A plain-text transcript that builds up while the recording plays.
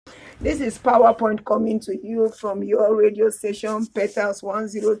This is PowerPoint coming to you from your radio station, Petals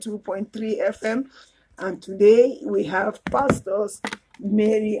 102.3 FM. And today we have pastors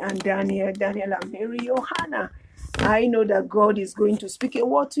Mary and Daniel and Mary Yohanna. I know that God is going to speak a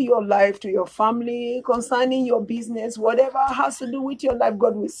word to your life, to your family, concerning your business, whatever has to do with your life.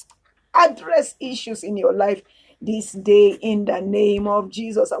 God will address issues in your life this day in the name of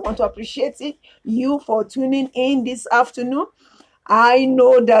Jesus. I want to appreciate you for tuning in this afternoon. I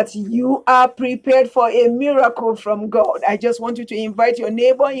know that you are prepared for a miracle from God. I just want you to invite your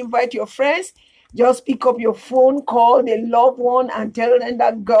neighbor, invite your friends. Just pick up your phone, call the loved one and tell them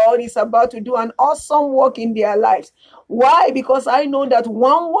that God is about to do an awesome work in their lives. Why? Because I know that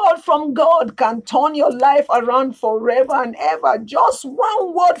one word from God can turn your life around forever and ever. Just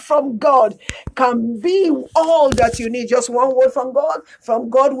one word from God can be all that you need. Just one word from God. From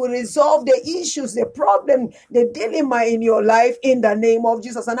God will resolve the issues, the problem, the dilemma in your life in the name of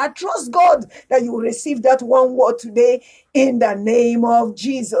Jesus. And I trust God that you will receive that one word today in the name of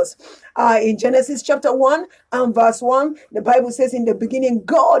Jesus. In Genesis chapter 1 and verse 1, the Bible says, in the beginning,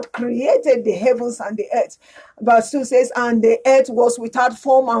 God created the heavens and the earth. Verse 2 says, and the earth was without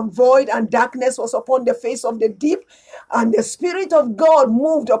form and void, and darkness was upon the face of the deep, and the Spirit of God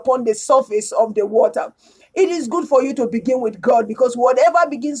moved upon the surface of the water. It is good for you to begin with God, because whatever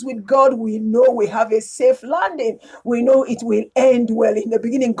begins with God, we know we have a safe landing. We know it will end well. In the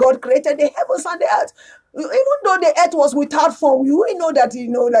beginning, God created the heavens and the earth. Even though the earth was without form, you know that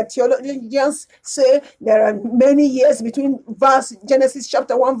theologians say there are many years between Genesis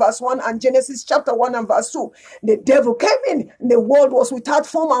chapter 1 verse 1 and Genesis chapter 1 and verse 2. The devil came in, and the world was without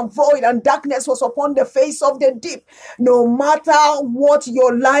form and void, and darkness was upon the face of the deep. No matter what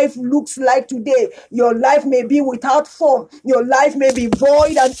your life looks like today, your life may be without form, your life may be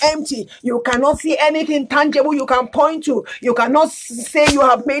void and empty. You cannot see anything tangible you can point to. You cannot say you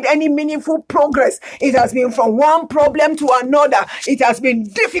have made any meaningful progress. It has been from one problem to another. It has been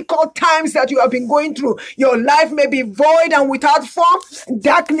difficult times that you have been going through. Your life may be void and without form.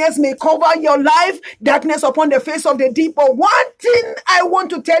 Darkness may cover your life. Darkness upon the face of the deep. But one thing I want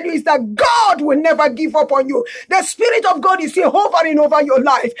to tell you is that God will never give up on you. The Spirit of God is still hovering over your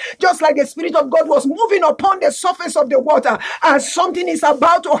life. Just like the Spirit of God was moving upon the surface of the water. And something is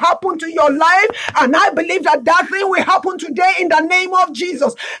about to happen to your life. And I believe that that thing will happen today in the name of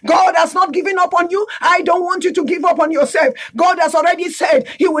Jesus. God has not given up on you. I don't want you to give up on yourself. God has already said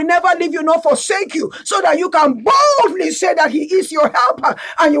He will never leave you nor forsake you, so that you can boldly say that He is your helper,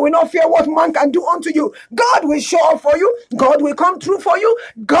 and you will not fear what man can do unto you. God will show up for you. God will come through for you.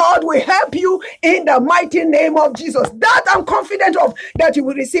 God will help you in the mighty name of Jesus. That I'm confident of, that you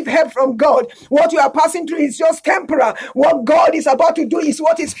will receive help from God. What you are passing through is just temporal. What God is about to do is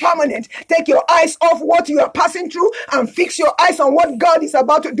what is permanent. Take your eyes off what you are passing through and fix your eyes on what God is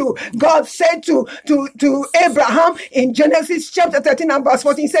about to do. God said to Abraham in Genesis chapter 13 and verse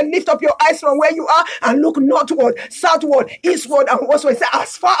 14, he said, lift up your eyes from where you are and look northward, southward, eastward, and westward. He said,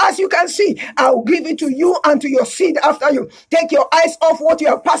 as far as you can see, I will give it to you and to your seed after you. Take your eyes off what you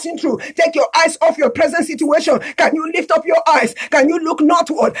are passing through. Take your eyes off your present situation. Can you lift up your eyes? Can you look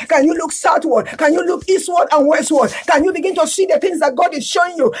northward? Can you look southward? Can you look eastward and westward? Can you begin to see the things that God is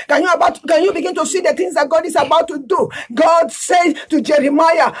showing you? Can you begin to see the things that God is about to do? God said to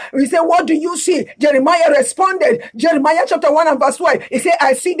Jeremiah, he said, what do you see? Jeremiah responded, Jeremiah chapter 1 and verse 12, he said,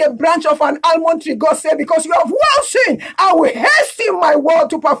 I see the branch of an almond tree. God said, because you have well seen, I will hasten my word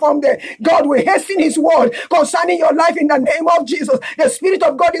to perform them. God will hasten His word concerning your life in the name of Jesus. The Spirit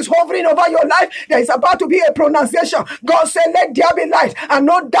of God is hovering over your life. There is about to be a pronunciation. God said, let there be light, and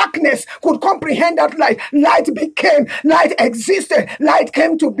no darkness could comprehend that light. Light became, light existed, light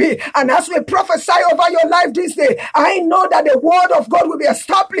came to be. And as we prophesy over your life this day, I know that the word of God will be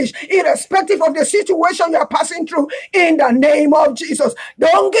established irrespective of the situation you are passing through in the name of Jesus.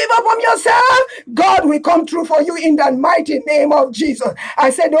 Don't give up on yourself. God will come through for you in the mighty name of Jesus. I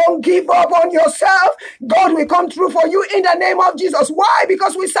said, don't give up on yourself. God will come through for you in the name of Jesus. Why?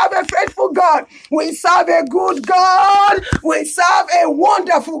 Because we serve a faithful God. We serve a good God. We serve a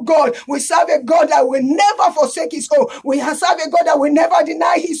wonderful God. We serve a God that will never forsake His own. We serve a God that will never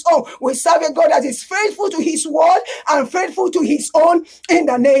deny His own. We serve a God that is faithful to His word and faithful to His own in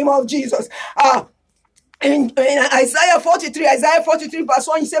the name of Jesus. In Isaiah 43 verse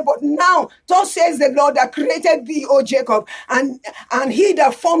 1, he said, but now, thus says the Lord that created thee, O Jacob, and He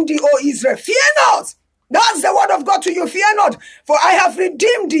that formed thee, O Israel, fear not. That's the word of God to you. Fear not, for I have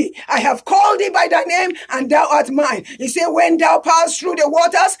redeemed thee. I have called thee by thy name, and thou art mine. He said, when thou pass through the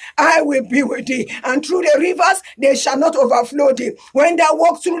waters, I will be with thee. And through the rivers, they shall not overflow thee. When thou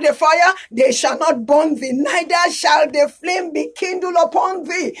walk through the fire, they shall not burn thee. Neither shall the flame be kindled upon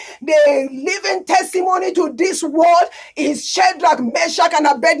thee. The living testimony to this word is Shadrach, Meshach, and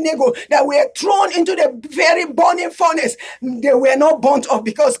Abednego, that were thrown into the very burning furnace. They were not burnt up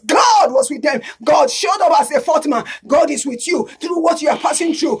because God was with them. God showed up as a fourth man. God is with you through what you are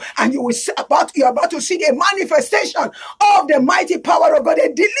passing through, and you're about to see the manifestation of the mighty power of God,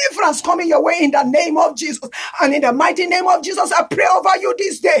 a deliverance coming your way in the name of Jesus. And in the mighty name of Jesus, I pray over you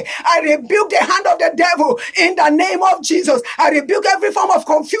this day. I rebuke the hand of the devil in the name of Jesus. I rebuke every form of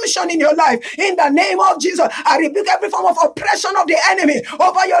confusion in your life in the name of Jesus. I rebuke every form of oppression of the enemy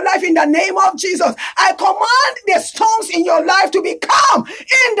over your life in the name of Jesus. I command the storms in your life to be calm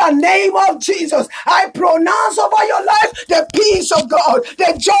in the name of Jesus. I pronounce over your life the peace of God,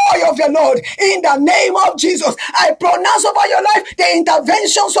 the joy of the Lord in the name of Jesus. I pronounce over your life the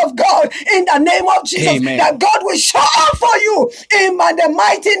interventions of God in the name of Jesus. Amen. That God will show up for you in the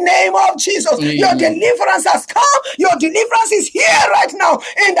mighty name of Jesus. Amen. Your deliverance has come. Your deliverance is here right now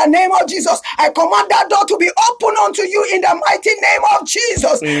in the name of Jesus. I command that door to be open unto you in the mighty name of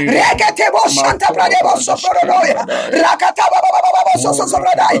Jesus.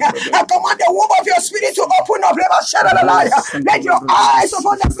 I command the womb of your spirit to open up. Let your eyes of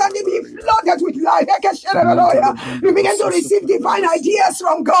understanding be flooded with light. You begin to receive divine ideas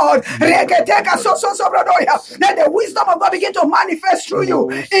from God. Let the wisdom of God begin to manifest through you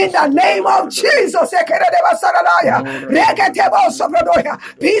in the name of Jesus.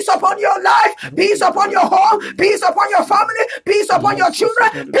 Peace upon your life, peace upon your home, peace upon your family, peace upon your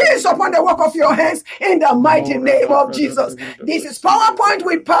children, peace upon the work of your hands in the mighty name of Jesus. This is PowerPoint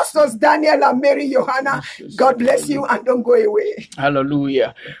with Pastors Daniel and Mary Yohanna. God bless you and don't go away.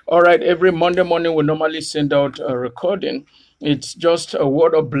 Hallelujah. All right. Every Monday morning, we normally send out a recording. It's just a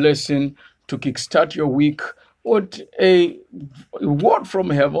word of blessing to kickstart your week with a word from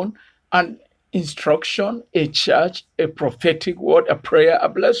heaven, an instruction, a charge, a prophetic word, a prayer, a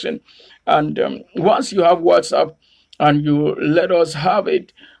blessing. And once you have WhatsApp and you let us have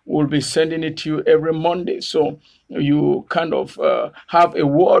it, we'll be sending it to you every Monday. So you kind of have a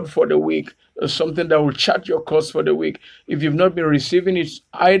word for the week, something that will chart your course for the week. If you've not been receiving it,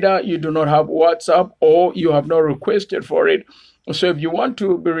 either you do not have WhatsApp or you have not requested for it. So if you want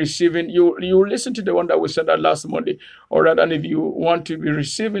to be receiving, you listen to the one that we sent out last Monday. All right, and if you want to be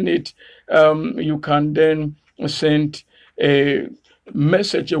receiving it, you can then send a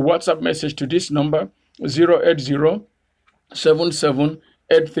message, a WhatsApp message to this number, 080 77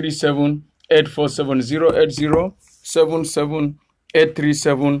 837 847 080 77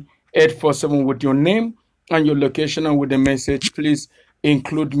 837 847 with your name and your location and with the message. Please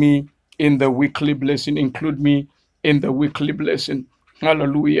include me in the weekly blessing. Include me in the weekly blessing.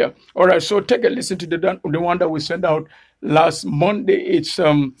 Hallelujah. All right, so take a listen to the one that we sent out last Monday. It's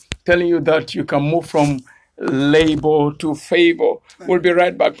telling you that you can move from labor to favor. We'll be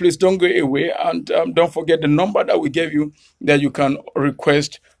right back. Please don't go away, and don't forget the number that we gave you that you can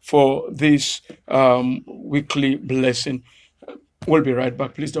request for this weekly blessing. We'll be right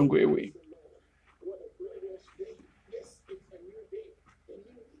back. Please don't go away.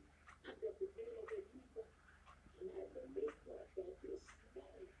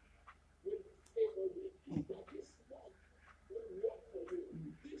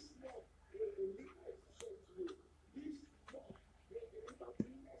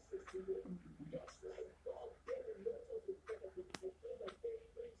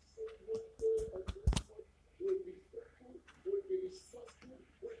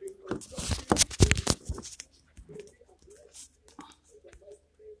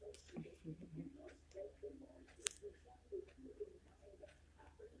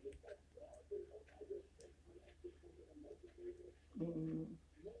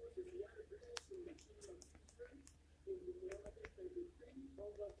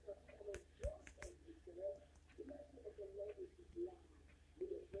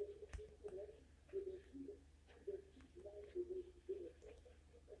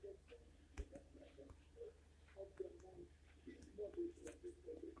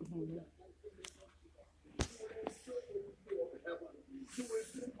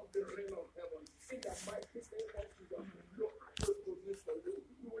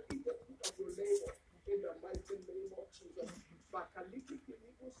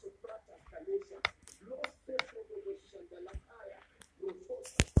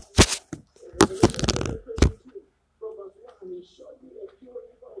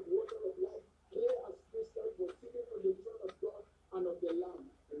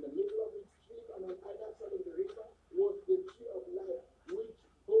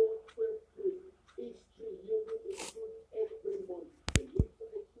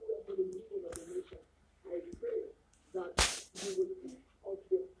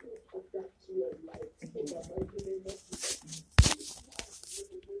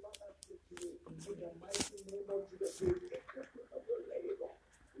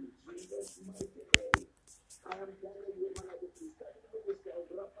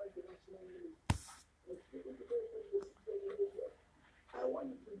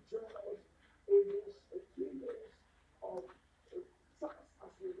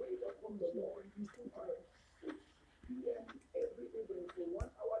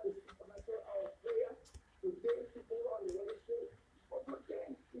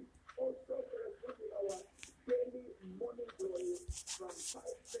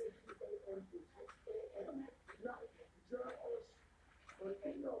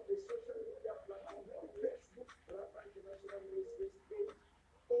 of the social media platform on Facebook, Rapper International Ministries page,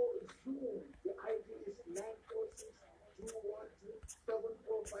 or Zoom. The ID is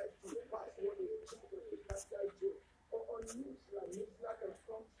 946-212-7452. Password is Jesus, the capital J. Or on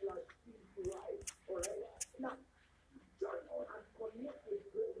newsline.com/speed right. Alright? Now, join on and connect with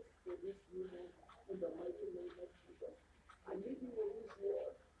grace for this union in the mighty name of Jesus. I need you with this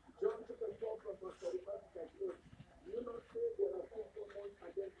word. John chapter 12 from verse 35 to 38. Do you not say there are 4 months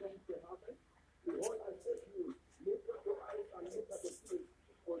and then come to happen? Behold, I say to you, lift up your eyes and look at the fields,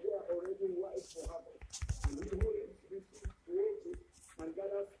 for they are already white for harvest. And he who is receives wages and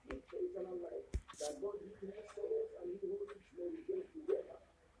gathers fruit for eternal life, that God gives his souls and he who reaps may rejoice together.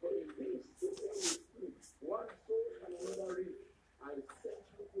 For in this the same is true. One soul and another reap. I sent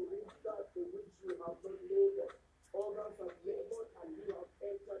you to reap that for which you have not labored. Others have labored and you have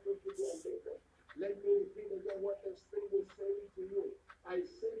entered into their labor. Let me repeat again what the Spirit is saying to you. I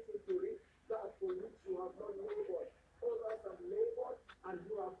sent you to reap that for which you have not labored. Others have labored and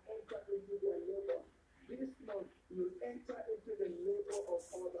you have entered into their labor. This month you enter into the labor of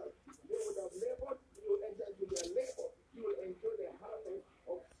others. They would have labored, you will enter into their labor. You will enjoy the harvest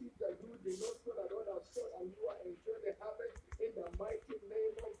of seeds that you did not sow that others sowed, and you will enjoy the harvest in the mighty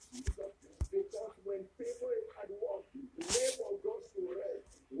name of Jesus. Because when favor is at work, labor goes to rest.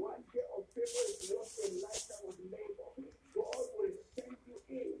 1 day of favor is worth a lifetime of labor. God will send you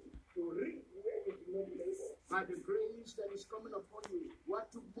in to reap where you did not labor. By the grace that is coming upon you,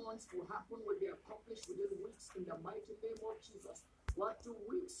 what took months to happen will be accomplished within weeks in the mighty name of Jesus. What took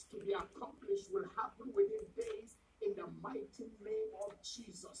weeks to be accomplished will happen within days in the mighty name of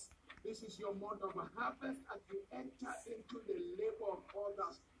Jesus. This is your month of harvest as you enter into the labor of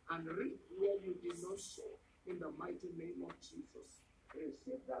others and reap where you did not sow in the mighty name of Jesus.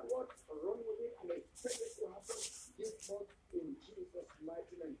 Receive that word, run with it, and expect it to happen this month in Jesus'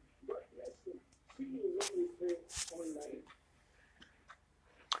 mighty name. God bless you. See you when we pray online.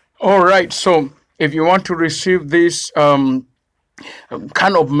 All right. So if you want to receive this kind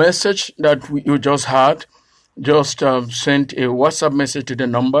of message that you just had, just send a WhatsApp message to the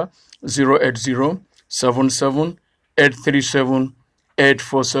number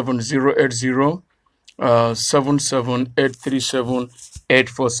 080-77-837-847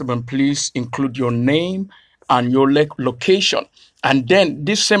 080-77-837-847. Please include your name and your location. And then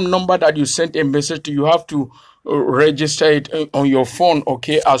this same number that you sent a message to, you have to register it on your phone,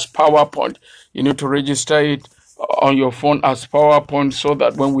 okay, as PowerPoint. You need to register it on your phone as PowerPoint so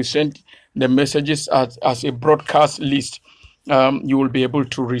that when we send the messages as a broadcast list, you will be able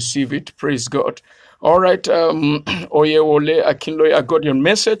to receive it. Praise God. All right. Oyewole Akinloye, I got your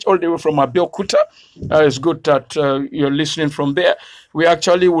message all the way from Abeokuta. It's good that you're listening from there. We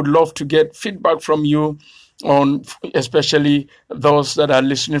actually would love to get feedback from you on, especially those that are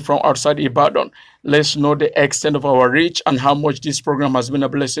listening from outside Ibadan. Let's know the extent of our reach and how much this program has been a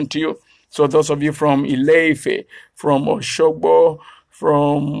blessing to you. So those of you from Ileife, from Oshogbo,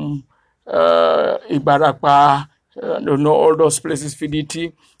 from Ibarakpa, all those places,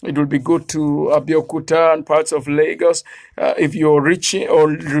 Fiditi. It will be good to Abeokuta and parts of Lagos. If you're reaching or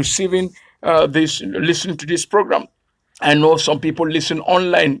receiving listening to this program. I know some people listen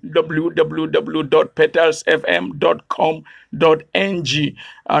online, www.petalsfm.com.ng,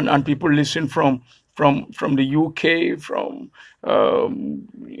 and people listen from the UK, from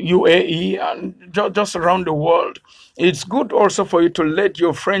UAE, and just around the world. It's good also for you to let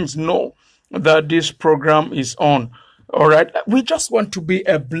your friends know that this program is on. All right. We just want to be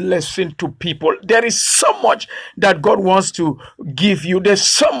a blessing to people. There is so much that God wants to give you. There's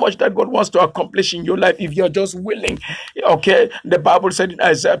so much that God wants to accomplish in your life if you're just willing. Okay. The Bible said in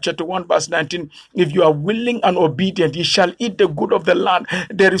Isaiah chapter 1 verse 19, if you are willing and obedient, you shall eat the good of the land.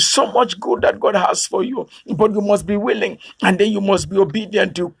 There is so much good that God has for you, but you must be willing, and then you must be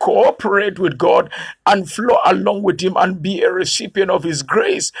obedient to cooperate with God and flow along with Him and be a recipient of His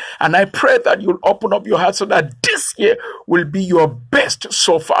grace. And I pray that you'll open up your heart so that this year will be your best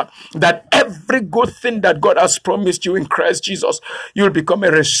so far, that every good thing that God has promised you in Christ Jesus, you'll become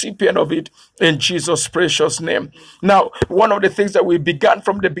a recipient of it in Jesus' precious name. Now, one of the things that we began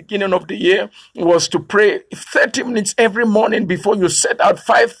from the beginning of the year was to pray 30 minutes every morning before you set out,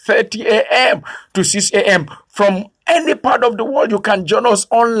 5:30 a.m. to 6 a.m. from any part of the world, you can join us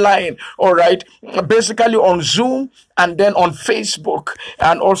online, all right? Basically on Zoom and then on Facebook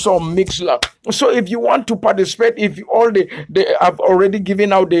and also on Mixler. So if you want to participate, if you all they have already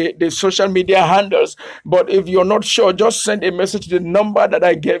given out the social media handles, but if you're not sure, just send a message to the number that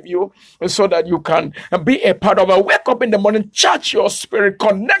I gave you so that you can be a part of it. Wake up in the morning, charge your spirit,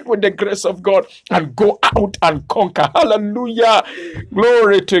 connect with the grace of God, and go out and conquer. Hallelujah.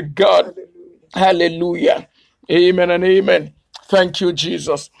 Glory to God. Hallelujah. Amen and amen. Thank you,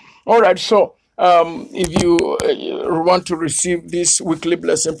 Jesus. All right, so if you want to receive this weekly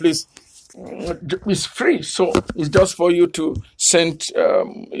blessing, please, it's free. So it's just for you to send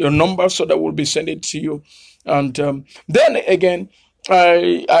your number so that we'll be sending it to you. And then again,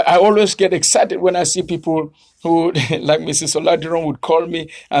 I always get excited when I see people who, like Mrs. Oladiron, would call me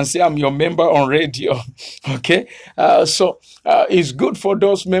and say, I'm your member on radio. Okay? So it's good for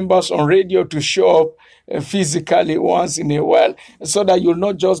those members on radio to show up physically once in a while so that you'll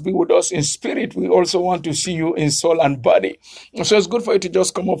not just be with us in spirit. We also want to see you in soul and body. So it's good for you to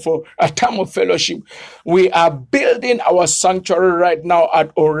just come up for a time of fellowship. We are building our sanctuary right now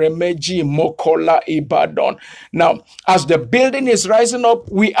at Oremeji Mokola, Ibadan. Now, as the building is rising up,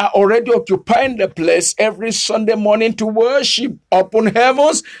 we are already occupying the place every Sunday morning to worship. Open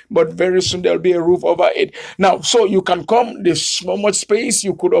heavens, but very soon there'll be a roof over it. Now, so you can come, there's so much space,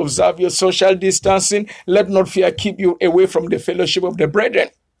 you could observe your social distancing. Let not fear keep you away from the fellowship of the brethren.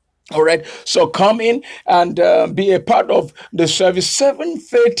 All right. So come in and be a part of the service,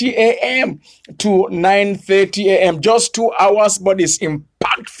 7:30 a.m. to 9:30 a.m. Just 2 hours, but it's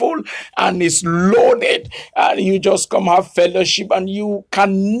impactful and it's loaded. And you just come have fellowship and you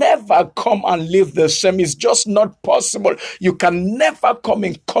can never come and live the same. It's just not possible. You can never come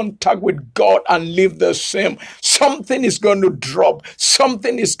in contact with God and live the same. Something is going to drop.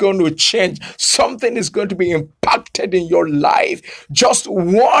 Something is going to change. Something is going to be impacted in your life. Just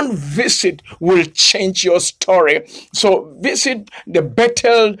one visit will change your story. So visit the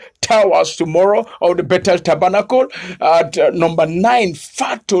Bethel Towers tomorrow, or the Bethel Tabernacle at number 9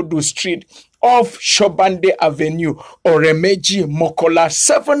 Fatodu Street off Shobande Avenue, Oremeji Mokola,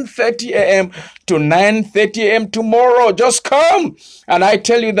 7:30 a.m. to 9:30 a.m. tomorrow. Just come. And I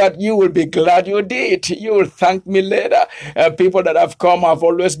tell you that you will be glad you did. You will thank me later. People that have come have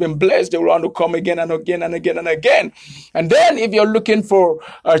always been blessed. They will want to come again and again and again and again. And then if you're looking for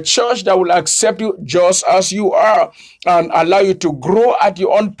a church that will accept you just as you are and allow you to grow at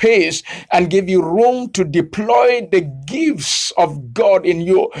your own pace and give you room to deploy the gifts of God in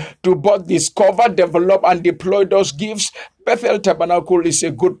you, to both discover, develop, and deploy those gifts, Bethel Tabernacle is a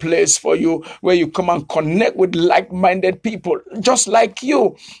good place for you, where you come and connect with like-minded people just like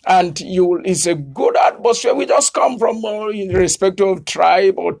you, and it's a good atmosphere. We just come from irrespective of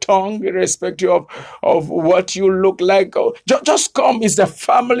tribe or tongue, irrespective of what you look like. Just come. It's the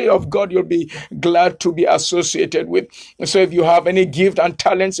family of God you'll be glad to be associated with. So if you have any gift and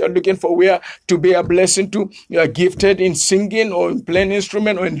talents you're looking for where to be a blessing to, you are gifted in singing or in playing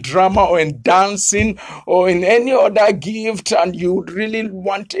instrument or in drama or in dancing or in any other gift, and you really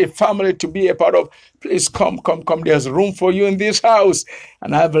want a family to be a part of, please come. There's room for you in this house.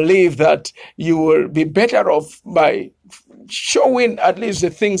 And I believe that you will be better off by showing at least the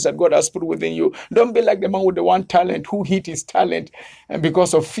things that God has put within you. Don't be like the man with the one talent who hid his talent, and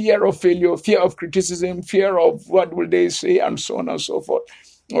because of fear of failure, fear of criticism, fear of what will they say, and so on and so forth.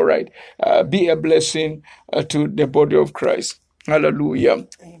 All right. Be a blessing to the body of Christ. Hallelujah.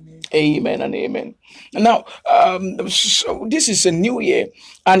 Amen and amen. Now, so this is a new year,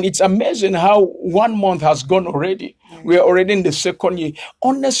 and it's amazing how 1 month has gone already. We are already in the second year.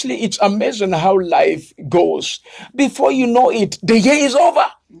 Honestly, it's amazing how life goes. Before you know it, the year is over.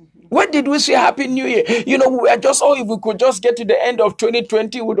 When did we say Happy New Year? We are just, if we could just get to the end of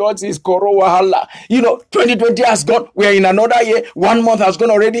 2020 with all this Corona wahala. 2020 has gone. We are in another year. 1 month has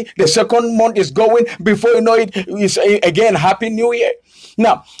gone already. The second month is going. Before you know it, it's again Happy New Year.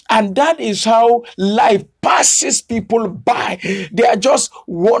 Now, and that is how life passes people by. They are just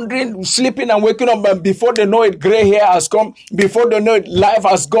wandering, sleeping and waking up, and before they know it, gray hair has come. Before they know it, life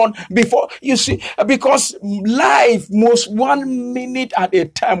has gone. Because life moves 1 minute at a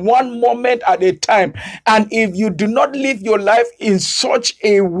time, 1 moment at a time. And if you do not live your life in such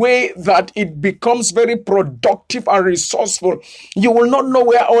a way that it becomes very productive and resourceful, you will not know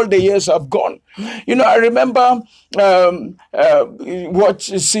where all the years have gone. I remember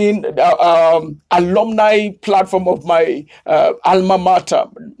seeing alumni platform of my alma mater,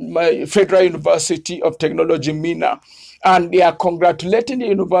 my Federal University of Technology, Mina. and they are congratulating the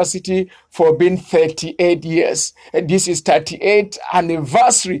university for being 38 years. And this is 38th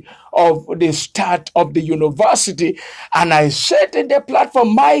anniversary of the start of the university. And I said in the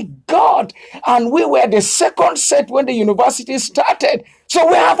platform, my God, and we were the second set when the university started. So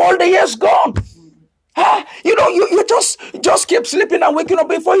we have all the years gone. You just keep sleeping and waking up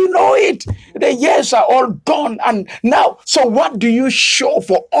before you know it. The years are all gone. And now, so what do you show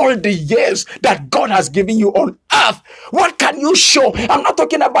for all the years that God has given you on earth? What can you show? I'm not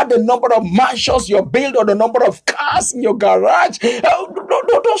talking about the number of mansions you build or the number of cars in your garage.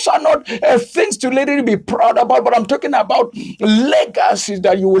 Those are not things to literally be proud about, but I'm talking about legacies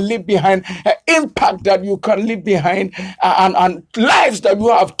that you will leave behind, impact that you can leave behind, and lives that you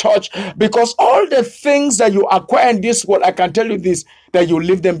have touched, because all the things that you acquire in this world, I can tell you this, that you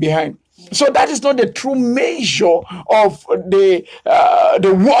leave them behind. So that is not the true measure of the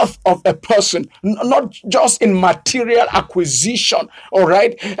worth of a person, not just in material acquisition. All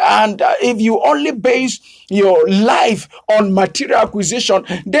right, and if you only base your life on material acquisition,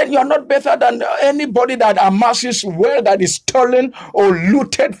 then you are not better than anybody that amasses wealth that is stolen or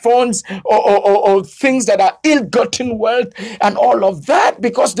looted funds, or things that are ill-gotten wealth and all of that,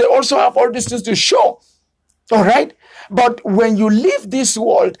 because they also have all these things to show. All right. But when you leave this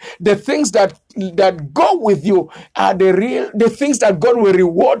world, the things that go with you are the things that God will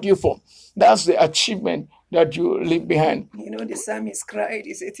reward you for. That's the achievement that you leave behind. The psalmist cried,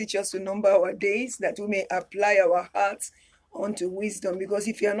 he said, teach us to number our days that we may apply our hearts unto wisdom. Because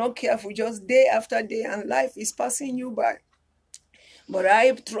if you're not careful, just day after day, and life is passing you by. But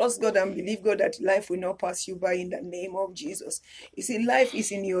I trust God and believe God that life will not pass you by in the name of Jesus. You see, life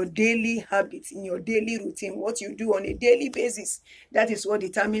is in your daily habits, in your daily routine, what you do on a daily basis. That is what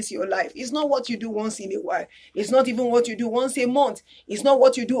determines your life. It's not what you do once in a while. It's not even what you do once a month. It's not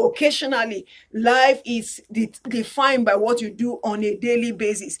what you do occasionally. Life is defined by what you do on a daily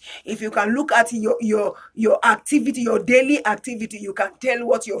basis. If you can look at your activity, your daily activity, you can tell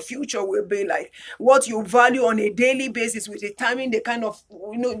what your future will be like. What you value on a daily basis will determine the kind of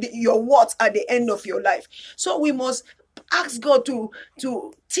your what at the end of your life. So we must ask God to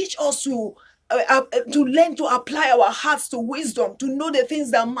teach us to learn to apply our hearts to wisdom, to know the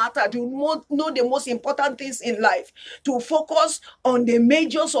things that matter, to know the most important things in life, to focus on the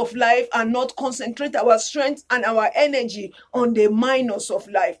majors of life and not concentrate our strength and our energy on the minors of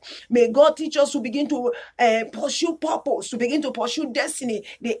life. May God teach us to begin to pursue purpose, to begin to pursue destiny,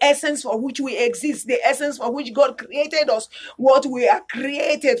 the essence for which we exist, the essence for which God created us, what we are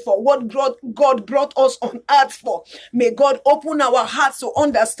created for, what God brought us on earth for. May God open our hearts to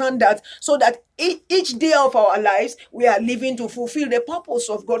understand that, so that each day of our lives, we are living to fulfill the purpose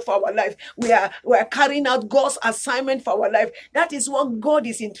of God for our life. We are carrying out God's assignment for our life. That is what God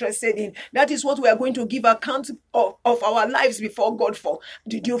is interested in. That is what we are going to give account of our lives before God for.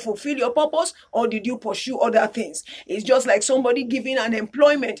 Did you fulfill your purpose, or did you pursue other things? It's just like somebody giving an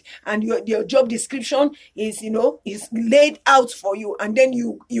employment, and your job description is laid out for you, and then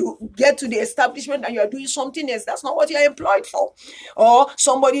you get to the establishment and you are doing something else. That's not what you're employed for. Or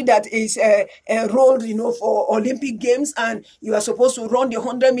somebody that is enrolled, for Olympic Games, and you are supposed to run the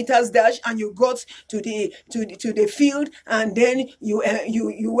 100 meters dash, and you got to the field, and then you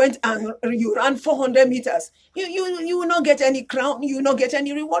went and you ran 400 meters. You will not get any crown. You will not get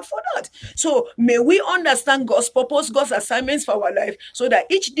any reward for that. So may we understand God's purpose, God's assignments for our life, so that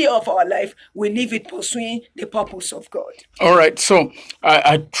each day of our life we live it pursuing the purpose of God. All right. So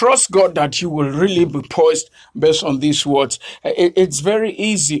I trust God that you will really be poised based on these words. It's very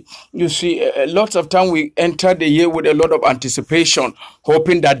easy. You see, lots of time we enter the year with a lot of anticipation,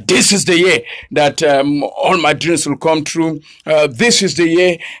 hoping that this is the year that all my dreams will come true. This is the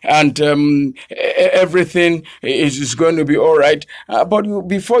year, and everything is going to be all right. But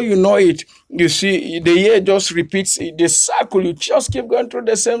before you know it, you see, the year just repeats the cycle. You just keep going through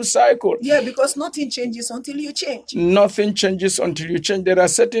the same cycle. Yeah, because nothing changes until you change. Nothing changes until you change. There are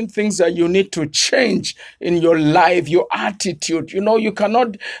certain things that you need to change in your life, your attitude. You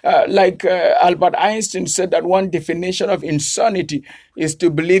cannot, like Albert Einstein said, that one definition of insanity is to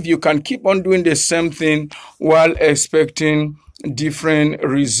believe you can keep on doing the same thing while expecting different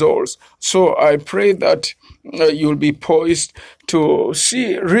results. So I pray that you'll be poised to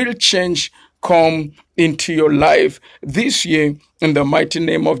see real change come into your life this year in the mighty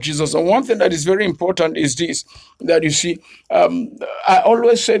name of Jesus. And one thing that is very important is this, that you see, I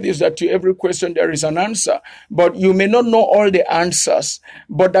always say this, that to every question there is an answer, but you may not know all the answers,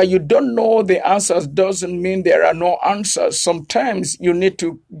 but that you don't know the answers doesn't mean there are no answers. Sometimes you need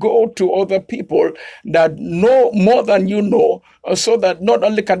to go to other people that know more than you know, so that not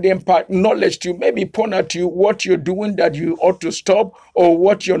only can they impart knowledge to you, maybe point out to you what you're doing that you ought to stop, or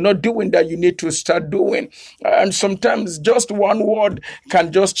what you're not doing that you need to start doing. And sometimes just one word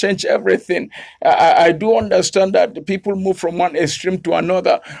can just change everything. I do understand that people move from one extreme to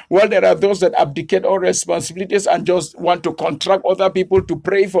another. Well, there are those that abdicate all responsibilities and just want to contract other people to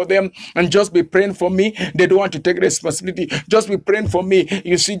pray for them and just be praying for me. They don't want to take responsibility. Just be praying for me.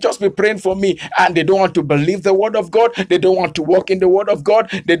 You see, just be praying for me. And they don't want to believe the word of God. They don't want to walk in the word of God.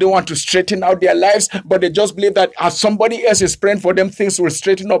 They don't want to straighten out their lives, but they just believe that as somebody else is praying for them, things will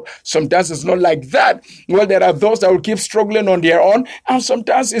straighten up. Sometimes it's not like that. Well, there are those that will keep struggling on their own, and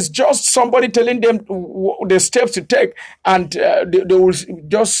sometimes it's just somebody telling them the steps to take, and they will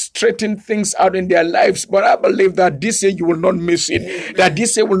just straighten things out in their lives. But I believe that this year you will not miss it, that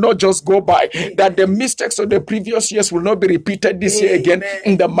this year will not just go by, that the mistakes of the previous years will not be repeated this year again,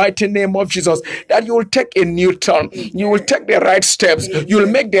 in the mighty name of Jesus, that you will take a new turn, you will take the right steps, you will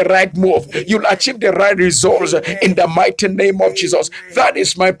make the right move, you will achieve the right results in the mighty name of Jesus. That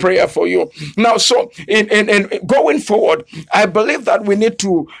is my prayer for you. Now, so in going forward, I believe that we need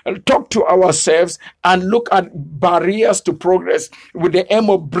to talk to ourselves and look at barriers to progress with the aim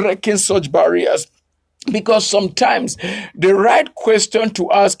of breaking such barriers. Because sometimes the right question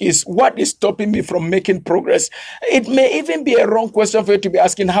to ask is, what is stopping me from making progress? It may even be a wrong question for you to be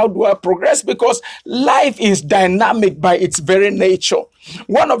asking, how do I progress? Because life is dynamic by its very nature.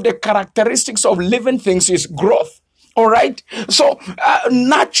 One of the characteristics of living things is growth. All right. So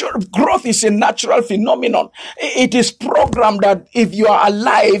natural growth is a natural phenomenon. It is programmed that if you are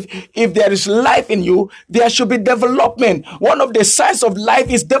alive, if there is life in you, there should be development. One of the signs of life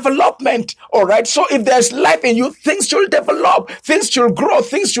is development. All right. So if there's life in you, things should develop, things should grow,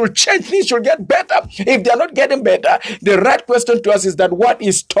 things should change, things should get better. If they're not getting better, the right question to us is that what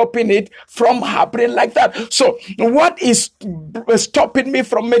is stopping it from happening like that? So what is stopping me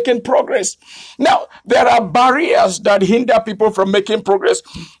from making progress? Now, there are barriers that hinder people from making progress.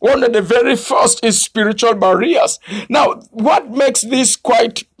 One of the very first is spiritual barriers. Now, what makes this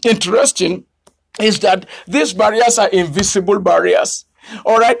quite interesting is that these barriers are invisible barriers.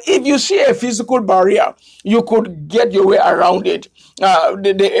 All right. If you see a physical barrier, you could get your way around it.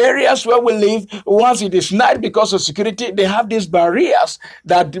 The areas where we live, once it is night because of security, they have these barriers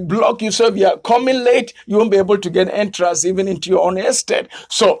that block you. So if you are coming late, you won't be able to get entrance even into your own estate.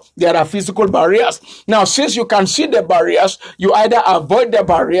 So there are physical barriers. Now, since you can see the barriers, you either avoid the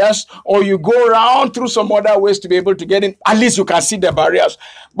barriers or you go around through some other ways to be able to get in. At least you can see the barriers.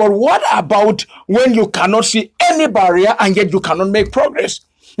 But what about when you cannot see any barrier and yet you cannot make progress?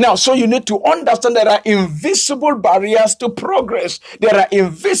 Now, so you need to understand there are invisible barriers to progress. There are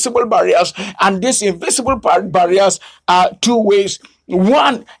invisible barriers, and these invisible barriers are two ways.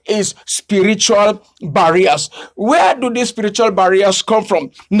 One is spiritual barriers. Where do these spiritual barriers come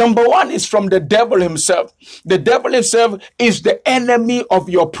from? Number one is from the devil himself. The devil himself is the enemy of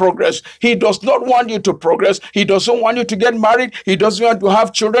your progress. He does not want you to progress. He doesn't want you to get married. He doesn't want to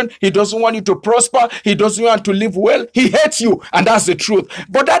have children. He doesn't want you to prosper. He doesn't want to live well. He hates you, and that's the truth.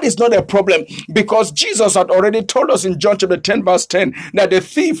 But that is not a problem, because Jesus had already told us in John chapter 10 verse 10 that the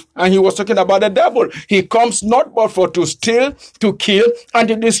thief, and he was talking about the devil, he comes not but for to steal, to kill, and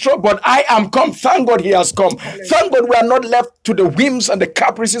to destroy. But I am come. Thank God he has come. Thank God we are not left to the whims and the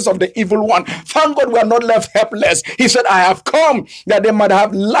caprices of the evil one. Thank God we are not left helpless. He said, I have come that they might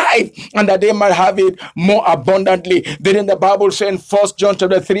have life and that they might have it more abundantly. Then in the Bible saying 1 John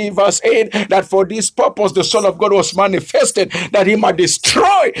chapter 3 verse 8 that for this purpose the Son of God was manifested, that he might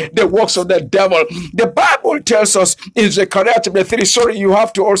destroy the works of the devil. The Bible tells us in Zechariah chapter 3, sorry, you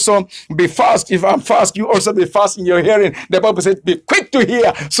have to also be fast. If I'm fast, you also be fast in your hearing. The Bible says, be quick to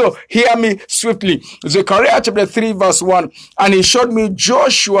hear. So hear me swiftly. Zechariah chapter 3 verse 1. And he showed me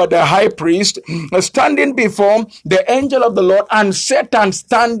Joshua the high priest standing before the angel of the Lord, and Satan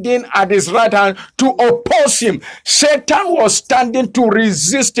standing at his right hand to oppose him. Satan was standing to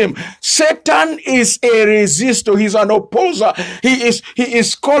resist him. Satan is a resistor. He's an opposer. He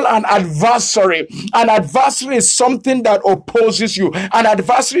is called an adversary. An adversary is something that opposes you. An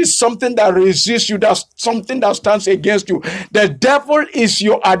adversary is something that resists you. That's something that stands against you. The devil is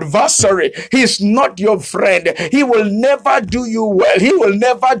your adversary. He's not your friend. He will never do you well. He will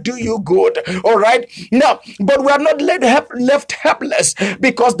never do you good. All right. Now, but we are not left helpless,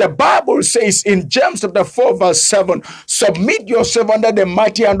 because the Bible says in James chapter 4 verse 7, submit yourself under the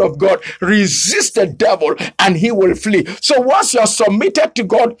mighty hand of God. Resist the devil and he will flee. So once you are submitted to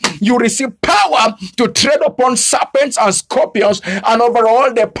God, you receive power to tread upon serpents and scorpions and over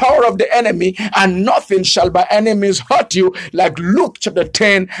all the power of the enemy, and nothing shall by any means hurt you, like Luke chapter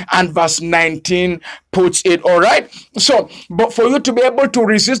 10 and verse 19 puts it. All right. So, but for you to be able to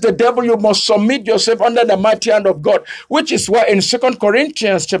resist the devil, you must submit yourself under the mighty hand of God, which is why in 2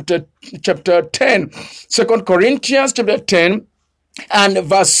 Corinthians chapter 10, 2 Corinthians chapter 10 and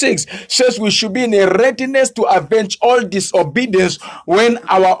verse 6 says we should be in a readiness to avenge all disobedience when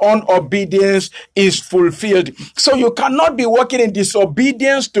our own obedience is fulfilled. So you cannot be walking in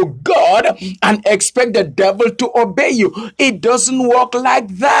disobedience to God and expect the devil to obey you. It doesn't work like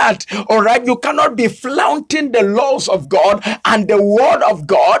that. All right. You cannot be flaunting the laws of God and the word of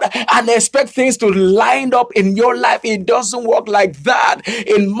God and expect things to line up in your life. It doesn't work like that.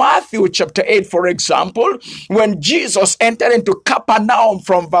 In Matthew chapter 8, for example, when Jesus entered into Capernaum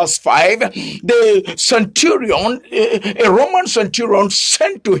from verse 5, the centurion, a Roman centurion,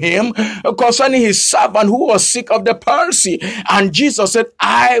 sent to him concerning his servant who was sick of the palsy. And Jesus said,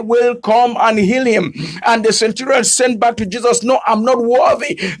 I will come and heal him. And the centurion sent back to Jesus, no, I'm not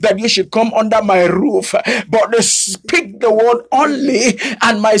worthy that you should come under my roof, but speak the word only,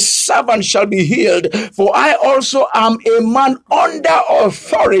 and my servant shall be healed. For I also am a man under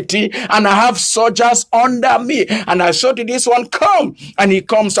authority, and I have soldiers under me. And I said to this one, come, and he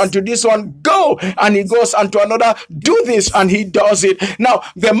comes, and to this one, go, and he goes, and to another, do this, and he does it. Now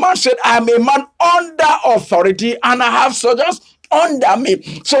the man said, I am a man under authority, and I have soldiers under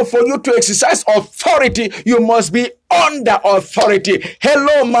me. So for you to exercise authority, you must be under authority.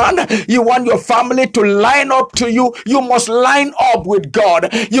 Hello, man. You want your family to line up to you. You must line up with God.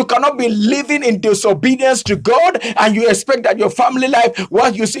 You cannot be living in disobedience to God and you expect that your family life,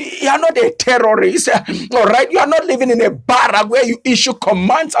 well, you see, you are not a terrorist. All right. You are not living in a barrack where you issue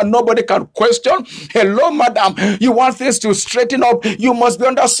commands and nobody can question. Hello, madam. You want things to straighten up. You must be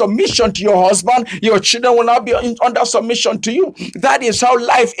under submission to your husband. Your children will not be under submission to you. That is how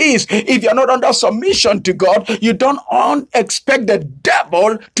life is. If you're not under submission to God, you don't expect the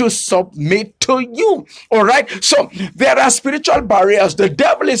devil to submit to you. All right. So there are spiritual barriers. The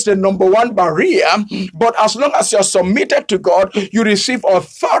devil is the number one barrier. But as long as you're submitted to God, you receive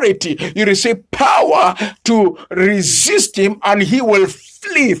authority. You receive power to resist him, and he will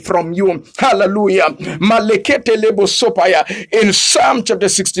flee from you. Hallelujah. Malekete lebo sopaya. In Psalm chapter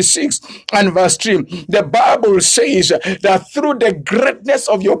 66 and verse 3, the Bible says that through the greatness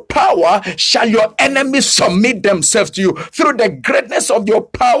of your power shall your enemies submit themselves to you. Through the greatness of your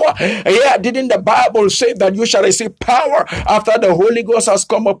power. Yeah, didn't the Bible say that you shall receive power after the Holy Ghost has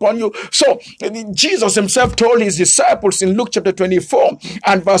come upon you? So Jesus himself told his disciples in Luke chapter 24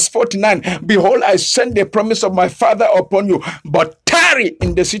 and verse 49, behold, I send the promise of my Father upon you, but tarry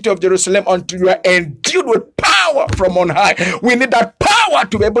in the city of Jerusalem until you are endued with power from on high. We need that power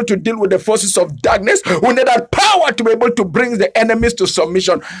to be able to deal with the forces of darkness. We need that power to be able to bring the enemies to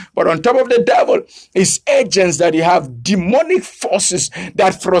submission. But on top of the devil is agents that you have, demonic forces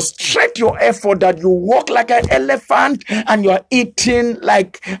that frustrate your effort, that you walk like an elephant and you're eating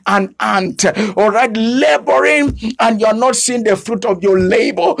like an ant. All right, laboring and you're not seeing the fruit of your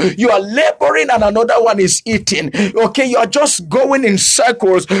labor. You are laboring and another one is eating. Okay, you're just going in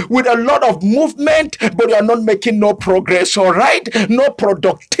circles with a lot of movement, but you're not making no progress. All right, no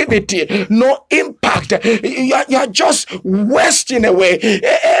productivity, no impact. You're just wasting away.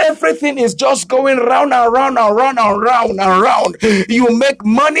 Everything is just going round and round and round and round and round. You make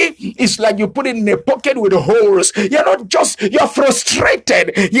money, it's like you put it in a pocket with holes. You're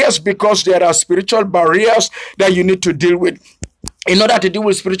frustrated. Yes, because there are spiritual barriers that you need to deal with. In order to deal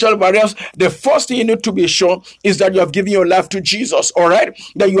with spiritual barriers, the first thing you need to be sure is that you have given your life to Jesus, all right?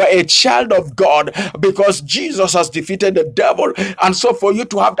 That you are a child of God because Jesus has defeated the devil. And so for you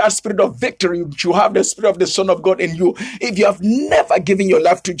to have that spirit of victory, you have the spirit of the Son of God in you. If you have never given your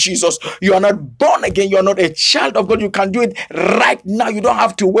life to Jesus, you are not born again, you are not a child of God, you can do it right now. You don't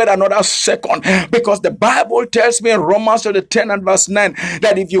have to wait another second, because the Bible tells me in Romans 10 and verse 9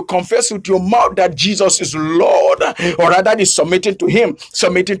 that if you confess with your mouth that Jesus is Lord, or rather is submitted submitting to him,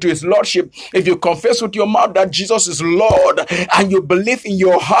 submitting to his lordship. If you confess with your mouth that Jesus is Lord and you believe in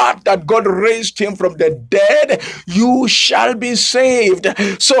your heart that God raised him from the dead, you shall be saved.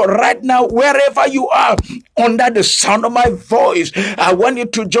 So right now, wherever you are, under the sound of my voice, I want you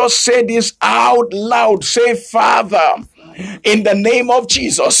to just say this out loud. Say, Father, in the name of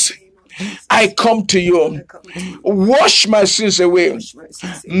Jesus, I come to you. Wash my sins away.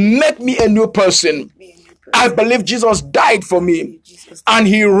 Make me a new person. I believe Jesus died for me and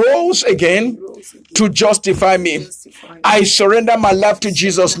he rose again to justify me. I surrender my life to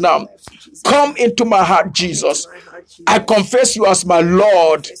Jesus now. Come into my heart, Jesus. I confess you as my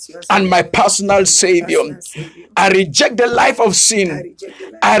Lord and my personal Savior. I reject the life of sin.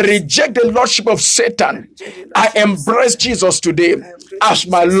 I reject the lordship of Satan. I embrace Jesus today as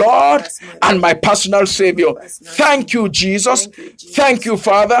my Lord and my personal Savior. Thank you, Jesus. Thank you,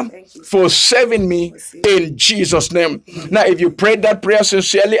 Father, for saving me in Jesus' name. Now, if you prayed that prayer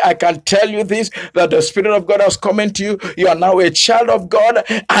sincerely, I can tell you this, that the Spirit of God has come into you. You are now a child of God,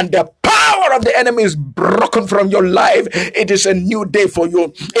 and the power of the enemy is broken from your life. It is a new day for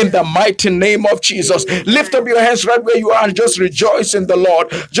you in the mighty name of Jesus. Lift up your hands right where you are and just rejoice in the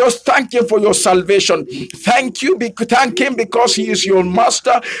Lord. Just thank him for your salvation. Thank him because he is your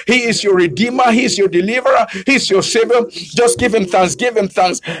master, he is your redeemer, he is your deliverer, he is your savior. Just give him thanks, give him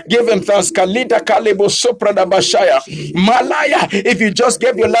thanks, give him thanks. Kalita Kalebo Soprada Bashaya Malaya. If you just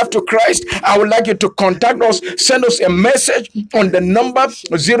gave your life to Christ, I would like you to contact us. Send us a message on the number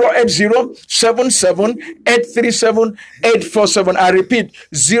 08077837847. I repeat,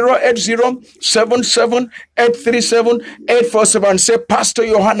 08077837847. Say, Pastor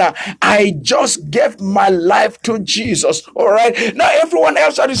Yohanna, I just gave my life to Jesus. All right. Now, everyone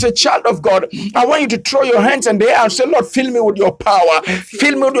else that is a child of God, I want you to throw your hands in the air and say, Lord, fill me with your power.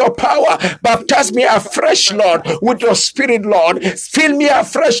 Fill me with your power. Baptize me afresh, Lord, with your spirit, Lord. Fill me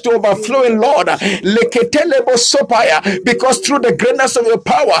afresh to overflowing, Lord. Because through the greatness of your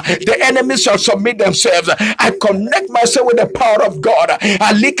power, the enemies shall submit themselves. I connect myself with the power of God.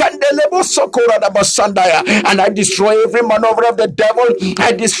 And I destroy every maneuver of the devil.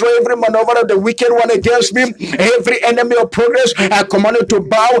 I destroy every maneuver of the wicked one against me. Every enemy of progress, I command it to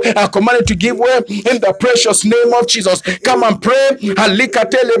bow. I command it to give way in the precious name of Jesus. Come and pray.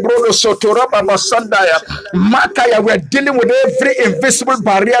 We're dealing with every invisible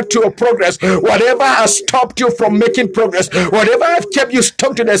barrier to your progress. Whatever has stopped you from making progress, whatever has kept you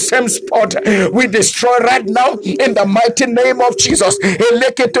stuck to the same spot, we destroy right now in the mighty name of Jesus. In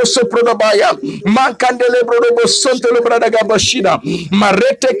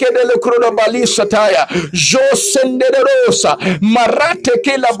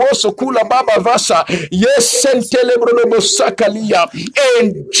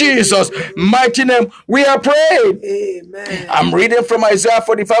Jesus' mighty name, we are praying. Amen. I'm reading from Isaiah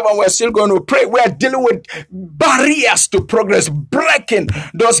 45, and we're still going to pray. We are dealing with barriers to progress, breaking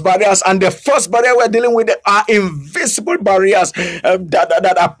those barriers. And the first barrier we're dealing with are invisible barriers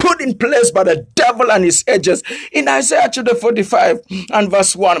that are put in place by the devil and his edges. In Isaiah chapter 45 and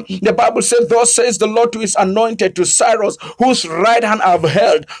verse 1, the Bible says, thus says the Lord to his anointed, to Cyrus, whose right hand I have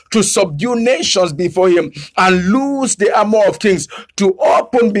held, to subdue nations before him and loose the armor of kings, to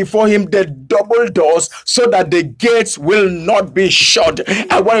open before him the double doors, so that the gates will not be shut.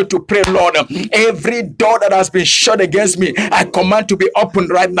 I want you to pray, Lord, every door that has been shut against me, I command to be open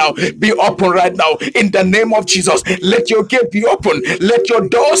right now. Be open right now in the name of Jesus. Let your gate be open. Let your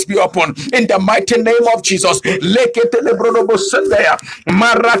doors be open in the mighty name of Jesus.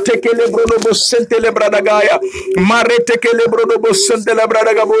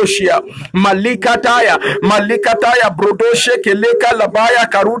 Malikataya brodoshe keleka labaya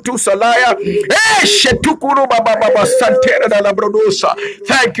karutu salaya shetukuru baba santera da la brodosa.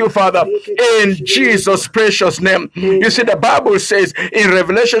 Thank you, Father, in Jesus' precious name. You see, the Bible says in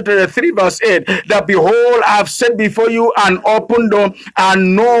Revelation 3 verse 8 that, behold, I have set before you an open door,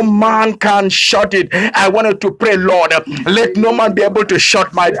 and no man can shut it. I wanted to pray, Lord, let no man be able to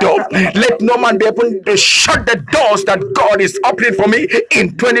shut my door. Let no man be able to shut the doors that God is opening for me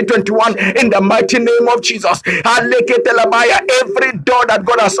in 2021 in the mighty name of Jesus. Every door that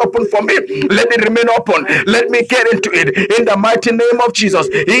God has opened for me, let it remain open. Let me get into it in the mighty name of Jesus.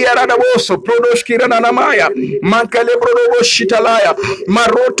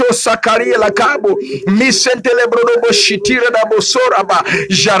 Rokoto Sakaria Lakabo, Misentele Brodobo Shitira da Bosoraba,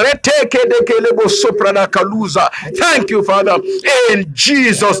 Jarete Kedekelebo Soprana Kaluza. Thank you, Father. In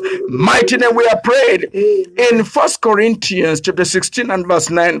Jesus' mighty name we are prayed. In 1 Corinthians chapter 16 and verse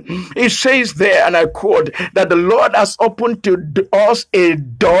 9, it says there, and I quote, that the Lord has opened to us a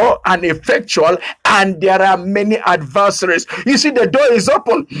door and effectual, and there are many adversaries. You see, the door is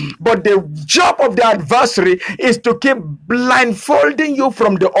open, but the job of the adversary is to keep blindfolding you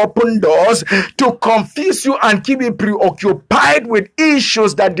from the open doors, to confuse you and keep you preoccupied with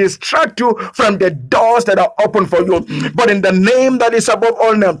issues that distract you from the doors that are open for you. But in the name that is above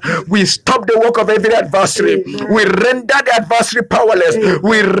all names, we stop the work of every adversary. Amen. We render the adversary powerless. Amen.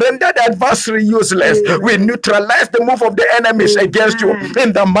 We render the adversary useless. Amen. We neutralize the move of the enemies against you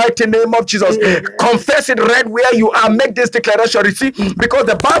in the mighty name of Jesus. Amen. Confess it right where you are. Make this declaration. You see, because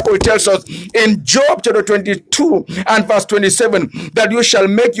the Bible tells us in Job chapter 22 and verse 27 that you shall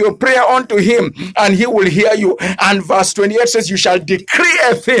make your prayer unto him and he will hear you. And verse 28 says you shall decree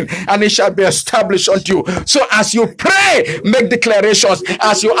a thing and it shall be established unto you. So as you pray, make declarations.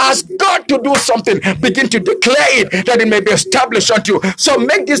 As you ask God to do something, begin to declare it that it may be established unto you. So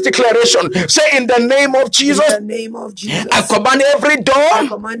make this declaration. Say, in the name of Jesus, in the name of Jesus, I command every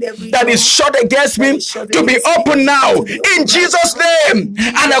door that is shut against me to be open now in Jesus' name.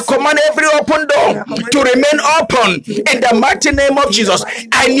 And I command every open door to remain open in the mighty name of Jesus.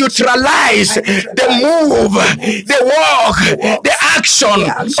 I neutralize the move, the walk, the action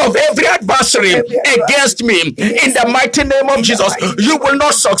of every adversary against me in the mighty name of Jesus. You will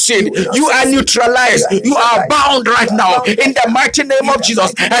not succeed. You are neutralized. You are bound right now in the mighty name of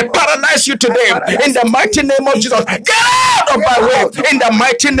Jesus. I paralyze you today in the mighty name of Jesus. Get out of my way in the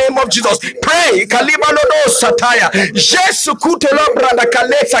mighty name of Jesus. Pray. Kalibalodo Sataya. Jesu kutelo brada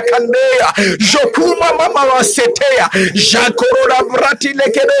kaleta kandea. Jokuma mama wa setea. Jakorora brati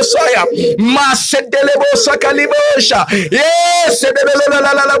lekedo saya. Masedelebo sakalibosha. Yes,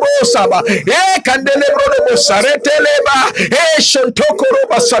 sedelelelelelebosa. Kandelebro de sareteleba.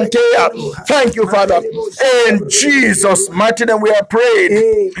 Shontokoroba santea. Thank you, Father. In Jesus' mighty name we are prayed.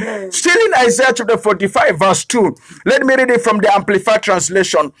 Amen. Still in Isaiah chapter 45 verse 2. Let me read it from the Amplified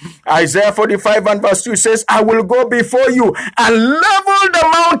translation. Isaiah 45 and verse 2 says, I will go before you and level the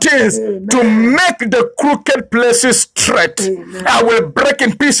mountains. Amen. To make the crooked places straight. Amen. I will break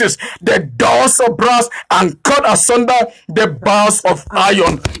in pieces the doors of brass and cut asunder the bars of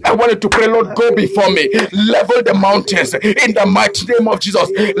iron. I wanted to pray, Lord, go before me. Level the mountains in the mighty name of Jesus.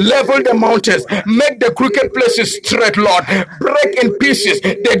 Level the mountains. Make the crooked places straight, Lord. Break in pieces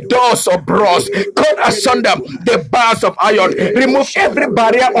the doors of brass. Cut asunder the bars of iron. Remove every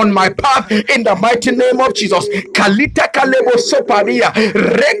barrier on my path in the mighty name of Jesus. Kalita kalebo soparia.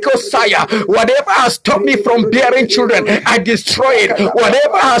 Rekosaya. Whatever has stopped me from bearing children, I destroy it.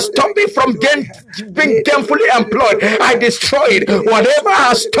 Whatever has stopped me from being gainfully employed, I destroy it. Whatever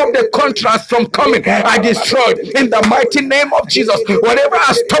has stopped the contracts from coming, I destroy it. In the mighty name of Jesus. Whatever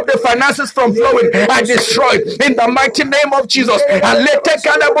has stopped the finances from flowing, I destroy it. In the mighty name of Jesus.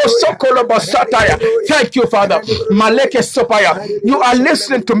 Thank you, Father. Maleke Sopaya. You are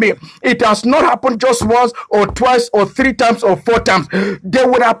listening to me. It has not happened just once or twice or three times or four times. They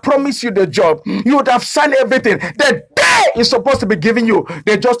would have promised you the job. You would have signed everything. The day is supposed to be giving you.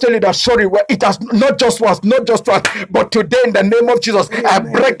 They just tell you that, sorry, well, it has not just once, but today in the name of Jesus, I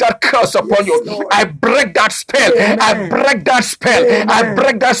break that curse upon you. I break that spell. I break that spell. I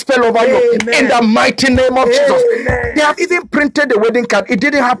break that spell over you in the mighty name of Jesus. They have even printed the wedding card. It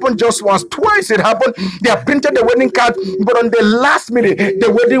didn't happen just once, twice it happened. They have printed the wedding card, but on the last minute,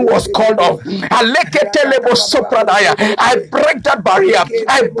 the wedding was called off. I break that barrier.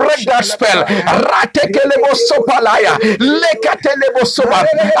 I break that spell.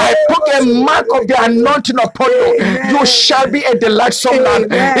 I put a mark of the anointing upon you. You shall be a delightsome land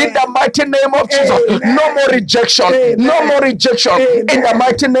in the mighty name of Jesus. No more rejection. No more rejection in the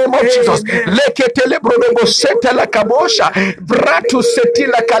mighty name of Jesus.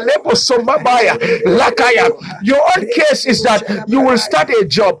 Your own case is that you will start a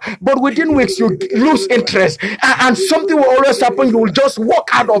job, but within weeks you lose interest, and something will always happen. You will just walk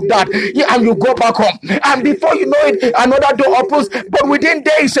out of that, and you go back home, and before you know it, another door opens, but within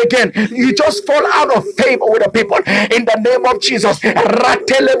days again you just fall out of favor with the people. In the name of Jesus,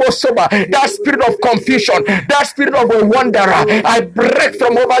 that spirit of confusion, that spirit of a wanderer, I break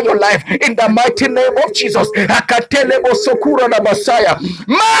from over your life in the mighty name of Jesus.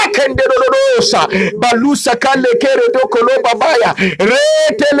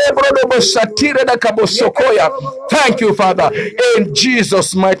 Thank you, Father, in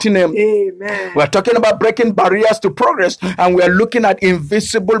Jesus' mighty name. Amen. We're talking about breaking barriers to progress. And we are looking at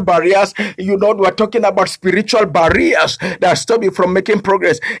invisible barriers. We're talking about spiritual barriers that stop you from making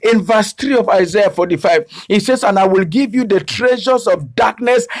progress. In verse 3 of Isaiah 45, it says, and I will give you the treasures of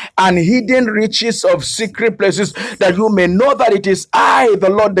darkness and hidden riches of secret places, that you may know that it is I, the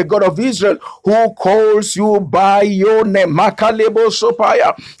Lord, the God of Israel, who calls you by your name. Makalebo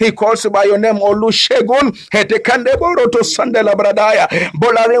Sopaya. He calls you by your name. Olusegun. Hetekandebo Roto Sandela Bradaya.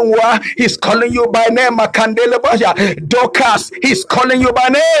 Bolarenwa. He's calling you by name. Makandelebaya. Dokas. He's calling you by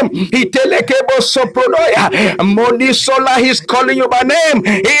name. Itelekebo Soprodoya. Monisola. He's calling you by name.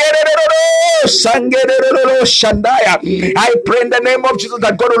 Sangerero Shandaya. I pray in the name of Jesus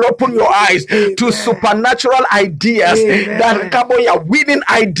that God will open your eyes to supernatural ideas, that are winning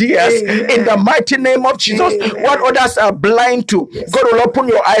ideas in the mighty name of Jesus. What others are blind to, God will open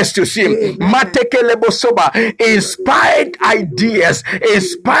your eyes to see. Inspired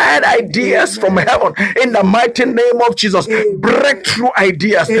ideas from heaven in the mighty name of Jesus. Breakthrough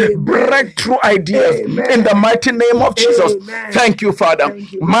ideas in the mighty name of Jesus. Thank you, Father.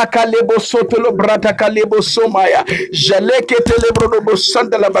 Makalebo sotolo brata kalebo somaya. Jaleke telebrodo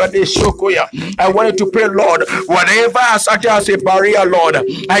sandala brade shokoya. I wanted to pray, Lord, whatever has acted as a barrier, Lord,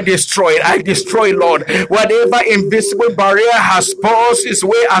 I destroy it. I destroy, Lord. Whatever invisible barrier has paused its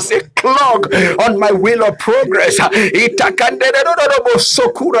way as a clog on my wheel of progress.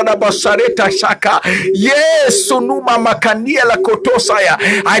 Yes, sunuma makania la kotosaya.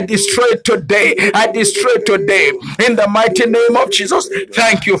 I destroy it today. I destroy it today. In the mighty name of Jesus.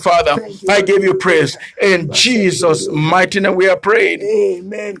 Thank you, Father. I give you praise. In Jesus' mighty name we are praying.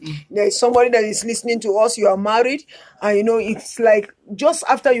 Amen. There is somebody that is listening to us. You are married, and it's like just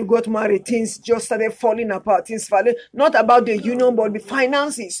after you got married, things just started falling apart. Things falling, not about the union, but the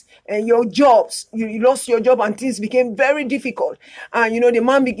finances and your jobs. You lost your job, and things became very difficult. And the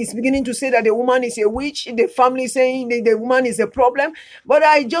man is beginning to say that the woman is a witch. The family is saying the woman is a problem. But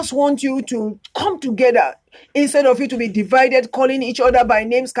I just want you to come together. Instead of you to be divided, calling each other by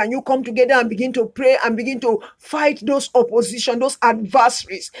names, can you come together and begin to pray and begin to fight those opposition, those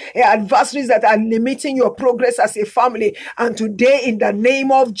adversaries that are limiting your progress as a family? And today, in the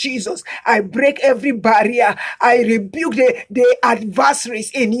name of Jesus, I break every barrier. I rebuke the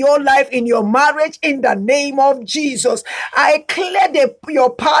adversaries in your life, in your marriage, in the name of Jesus. I clear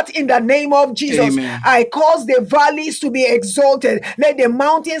your path in the name of Jesus. Amen. I cause the valleys to be exalted. Let the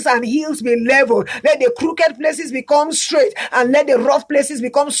mountains and hills be leveled. Let the crooked places become straight, and let the rough places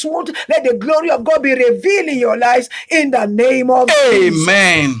become smooth. Let the glory of God be revealed in your lives in the name of Jesus.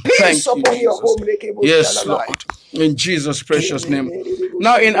 Amen. Peace Thank upon you, your home. yes, Lord. In Jesus' precious name.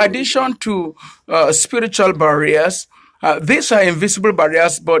 Now, in addition to spiritual barriers, these are invisible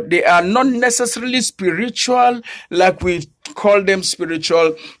barriers, but they are not necessarily spiritual like we call them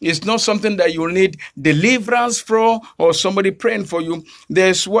spiritual. It's not something that you need deliverance from or somebody praying for you.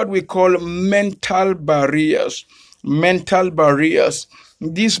 There's what we call mental barriers. Mental barriers.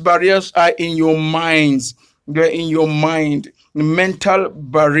 These barriers are in your minds. They're in your mind. Mental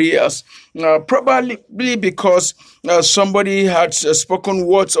barriers. Probably because somebody had spoken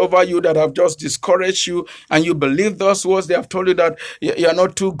words over you that have just discouraged you, and you believe those words. They have told you that you're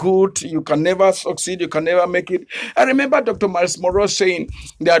not too good, you can never succeed, you can never make it. I remember Dr. Miles Monroe saying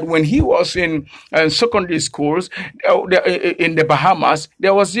that when he was in secondary schools in the Bahamas,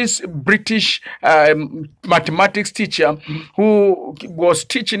 there was this British mathematics teacher who was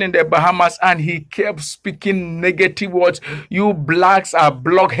teaching in the Bahamas, and he kept speaking negative words. You blacks are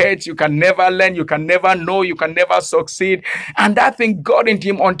blockheads, you can never learn, you can never know, you can never succeed. And that thing got into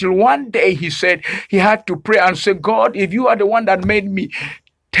him until one day he said he had to pray and say, God, if you are the one that made me,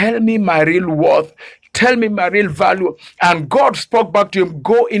 tell me my real worth. Tell me my real value. And God spoke back to him,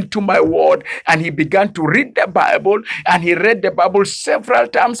 go into my word. And he began to read the Bible, and he read the Bible several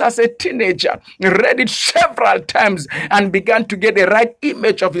times as a teenager. He read it several times and began to get the right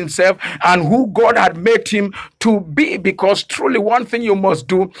image of himself and who God had made him to be. Because truly one thing you must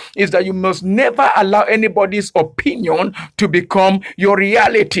do is that you must never allow anybody's opinion to become your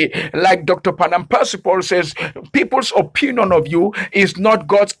reality. Like Dr. Panam Percival says, people's opinion of you is not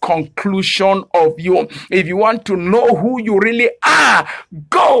God's conclusion of you. If you want to know who you really are,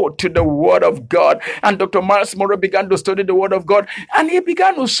 go to the Word of God. And Dr. Miles Monroe began to study the Word of God, and he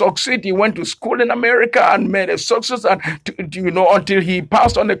began to succeed. He went to school in America and made a success, and until he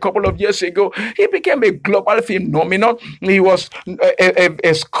passed on a couple of years ago, he became a global phenomenon. He was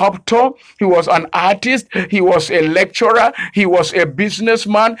a sculptor, he was an artist, he was a lecturer, he was a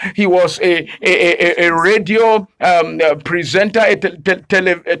businessman, he was a radio presenter, a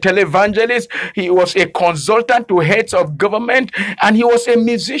televangelist, he was was a consultant to heads of government, and he was a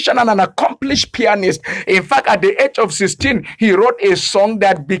musician and an accomplished pianist. In fact, at the age of 16, he wrote a song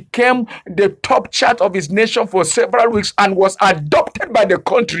that became the top chart of his nation for several weeks and was adopted by the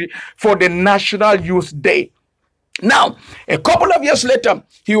country for the National Youth Day. Now, a couple of years later,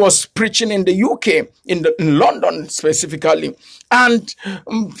 he was preaching in the UK, in London specifically, and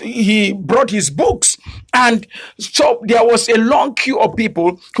he brought his books. And so there was a long queue of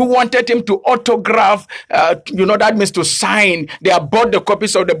people who wanted him to autograph, that means to sign. They have bought the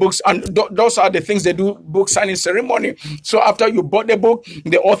copies of the books, and those are the things they do, book signing ceremony. So after you bought the book,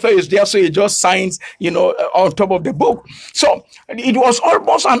 the author is there, so he just signs, on top of the book. So it was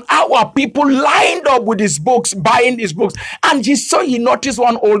almost an hour, people lined up with his books, buying his books. And he noticed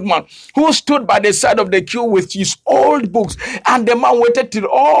one old man who stood by the side of the queue with his old books. And the man waited till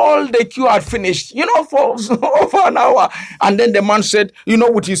all the queue had finished, for over an hour. And then the man said,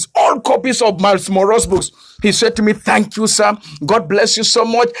 with his old copies of Miles Monroe's books, he said to me, "Thank you, sir. God bless you so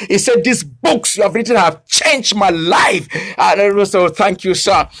much." He said, "These books you have written have changed my life." And I was, "Oh, thank you,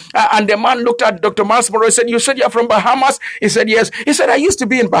 sir." And the man looked at Dr. Miles Monroe. He said, "You said you're from Bahamas?" He said, "Yes." He said, "I used to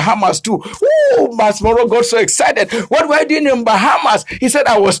be in Bahamas too." Oh, Miles Monroe got so excited. "What were you doing in Bahamas?" He said,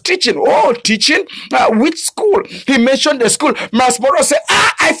 "I was teaching." "Oh, teaching? Which school?" He mentioned the school. Miles Monroe said,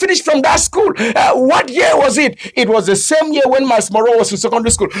 "I finished from that school." "What year was it?" It was the same year when Miles Monroe was in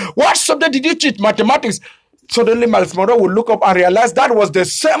secondary school. "What subject did you teach?" "Mathematics." Suddenly, Miles Monroe would look up and realize that was the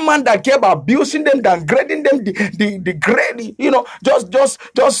same man that kept abusing them, degrading them, degrading,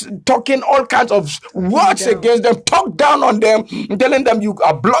 just talking all kinds of words against them, talk down on them, telling them you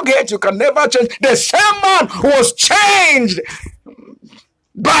are blockheads, you can never change. The same man was changed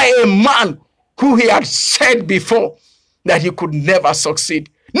by a man who he had said before that he could never succeed.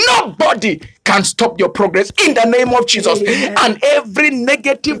 Nobody can stop your progress in the name of Jesus. Amen. And every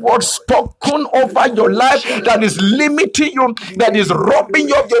negative word spoken over your life that is limiting you, that is robbing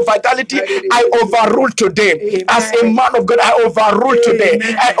you of your vitality, I overrule today. Amen. As a man of God, I overrule today.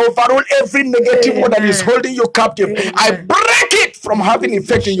 I overrule every negative word that is holding you captive. Amen. I break it from having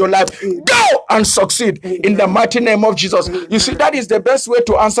effect in your life. Go and succeed in the mighty name of Jesus. You see, that is the best way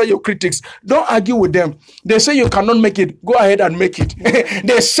to answer your critics. Don't argue with them. They say you cannot make it. Go ahead and make it.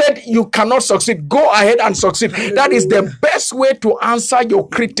 They said you cannot succeed. Go ahead and succeed. That is the best way to answer your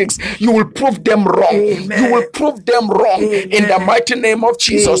critics. You will prove them wrong. Amen. You will prove them wrong. Amen. In the mighty name of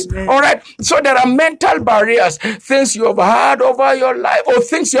Jesus. Amen. All right. So there are mental barriers, things you have heard over your life, or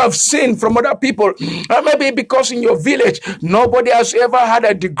things you have seen from other people. Maybe because in your village, nobody has ever had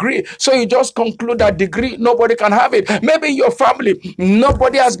a degree. So you just conclude that degree, nobody can have it. Maybe in your family,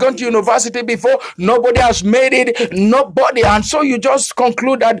 nobody has gone to university before. Nobody has made it. Nobody. And so you just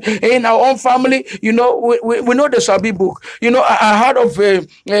conclude that in our own family, we know the Sabi book. I heard of a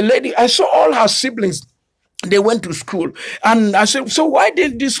lady. I saw all her siblings. They went to school. And I said, "So why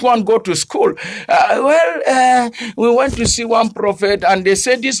did this one go to school?" We went to see one prophet, and they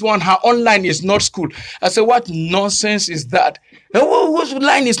said this one, her online is not school. I said, "What nonsense is that? Whose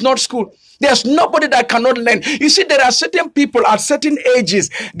line is not school?" There's nobody that cannot learn. You see, there are certain people at certain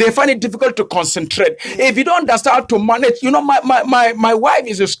ages, they find it difficult to concentrate. If you don't understand how to manage, my wife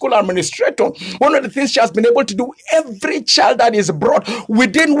is a school administrator. One of the things she has been able to do, every child that is brought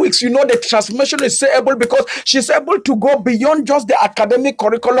within weeks, the transformation is so able because she's able to go beyond just the academic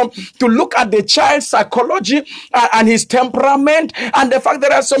curriculum to look at the child's psychology and his temperament, and the fact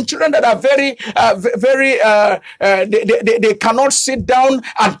there are some children that are they cannot sit down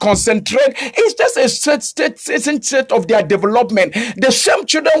and concentrate. It's just a set of their development. The same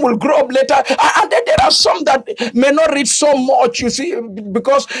children will grow up later, and then there are some that may not read so much, you see,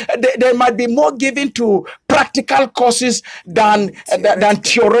 because they might be more given to practical courses than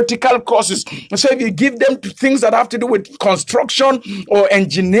theoretical courses. So if you give them things that have to do with construction or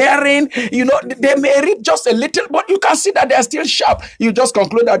engineering, they may read just a little, but you can see that they're still sharp. You just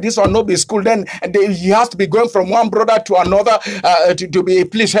conclude that this will not be school. Then he has to be going from one brother to another to be,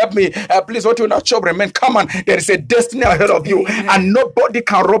 "Please help me. Please, what you not children, man, come on." There is a destiny ahead of you, and nobody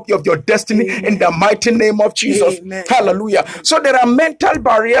can rob you of your destiny. In the mighty name of Jesus. Amen. Hallelujah. So there are mental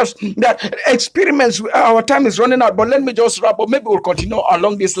barriers that experiments. Our time is running out, but let me just wrap up. Maybe we'll continue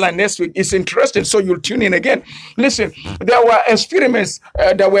along this line next week. It's interesting, so you'll tune in again. Listen, there were experiments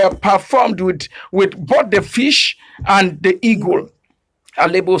that were performed with both the fish and the eagle.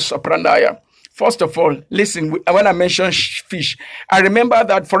 Alebo soprandaya. First of all, listen, when I mention fish, I remember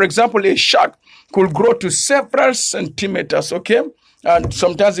that, for example, a shark could grow to several centimeters, okay? and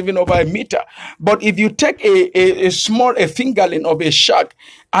sometimes even over a meter. But if you take a small fingerling of a shark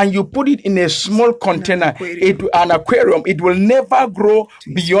and you put it in a small container, an aquarium, it will never grow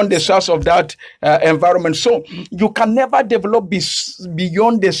beyond the size of that environment. So you can never develop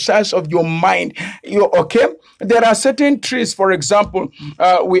beyond the size of your mind. Okay? There are certain trees, for example,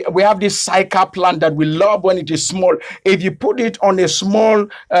 we have this cyca plant that we love when it is small. If you put it on a small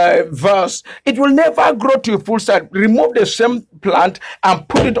vase, it will never grow to a full size. Remove the same plant and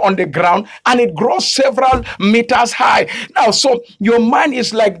put it on the ground, and it grows several meters high. Now, so your mind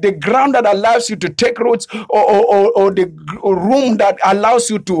is like the ground that allows you to take roots, or the room that allows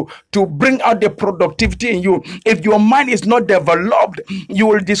you to bring out the productivity in you. If your mind is not developed, you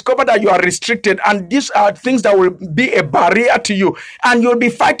will discover that you are restricted, and these are things that will be a barrier to you, and you'll be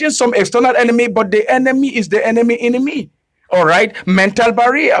fighting some external enemy, but the enemy is the enemy. All right, mental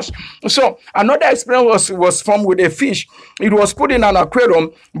barriers. So another experience was formed with a fish. It was put in an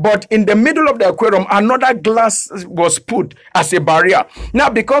aquarium, but in the middle of the aquarium, another glass was put as a barrier. Now,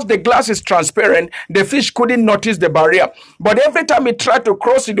 because the glass is transparent, the fish couldn't notice the barrier. But every time it tried to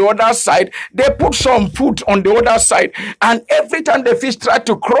cross to the other side, they put some food on the other side. And every time the fish tried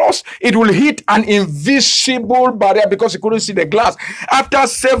to cross, it will hit an invisible barrier because it couldn't see the glass. After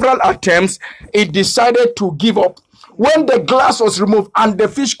several attempts, it decided to give up. When the glass was removed and the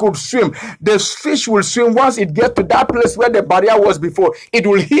fish could swim, the fish will swim. Once it gets to that place where the barrier was before, it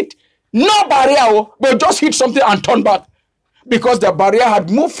will hit no barrier, but just hit something and turn back, because the barrier had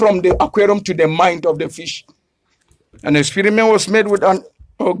moved from the aquarium to the mind of the fish. An experiment was made with an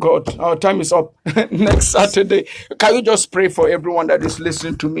oh God, our time is up. Next Saturday. Can you just pray for everyone that is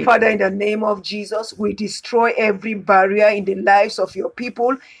listening to me? Father, in the name of Jesus, we destroy every barrier in the lives of your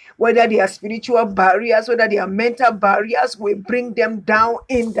people. Whether they are spiritual barriers, whether they are mental barriers, we bring them down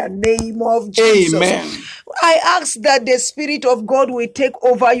in the name of Jesus. Amen. I ask that the Spirit of God will take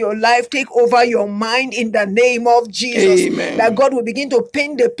over your life, take over your mind in the name of Jesus. Amen. That God will begin to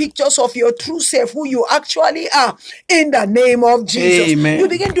paint the pictures of your true self, who you actually are, in the name of Jesus. Amen. You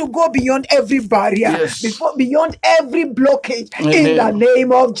begin to go beyond every barrier, Yes. beyond every blockage, Amen. in the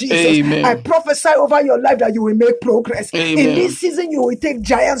name of Jesus. Amen. I prophesy over your life that you will make progress. Amen. In this season, you will take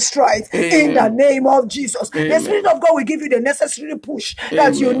giant strides. Amen. In the name of Jesus. Amen. The Spirit of God will give you the necessary push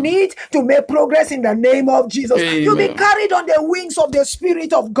that you Amen. need to make progress in the name of Jesus. Amen. You'll be carried on the wings of the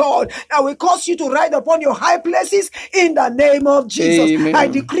Spirit of God that will cause you to ride upon your high places in the name of Jesus. Amen. I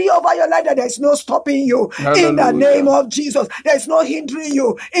decree over your life that there is no stopping you. Hallelujah. In the name of Jesus. There is no hindering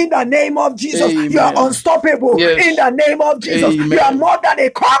you. In the name of Jesus. Amen. You are unstoppable. Yes. In the name of Jesus. Amen. You are more than a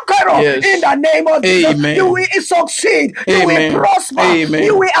conqueror. Yes. In the name of Jesus. Amen. You will succeed. You Amen. will prosper. Amen.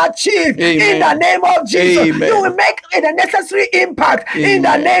 You will achieve. Amen. In the name of Jesus. Amen. You will make the necessary impact. In the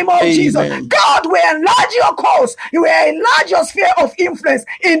Amen. name of Amen. Jesus. God will enlarge your cause. You will enlarge your sphere of influence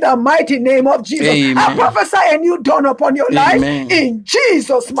in the mighty name of Jesus. Amen. I prophesy a new dawn upon your life Amen. in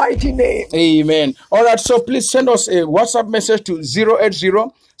Jesus' mighty name. Amen. All right, so please send us a WhatsApp message to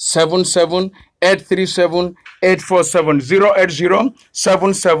 08077837847.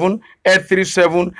 08077837847.